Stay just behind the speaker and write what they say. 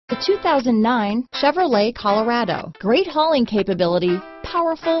The 2009 Chevrolet Colorado. Great hauling capability,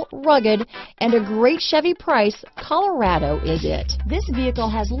 powerful, rugged, and a great Chevy price, Colorado is it. This vehicle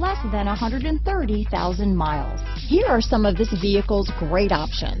has less than 130,000 miles. Here are some of this vehicle's great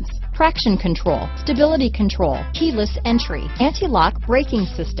options: traction control, stability control, keyless entry, anti-lock braking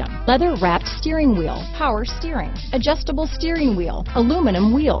system, leather-wrapped steering wheel, power steering, adjustable steering wheel,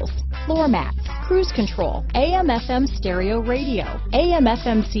 aluminum wheels, floor mats, cruise control, AM/FM stereo radio,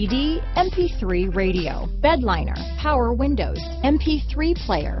 AM/FM CD, MP3 radio, bed liner, power windows, MP3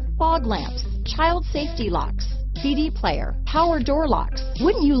 player, fog lamps, child safety locks, CD player, power door locks.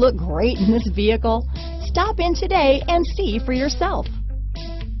 Wouldn't you look great in this vehicle? Stop in today and see for yourself.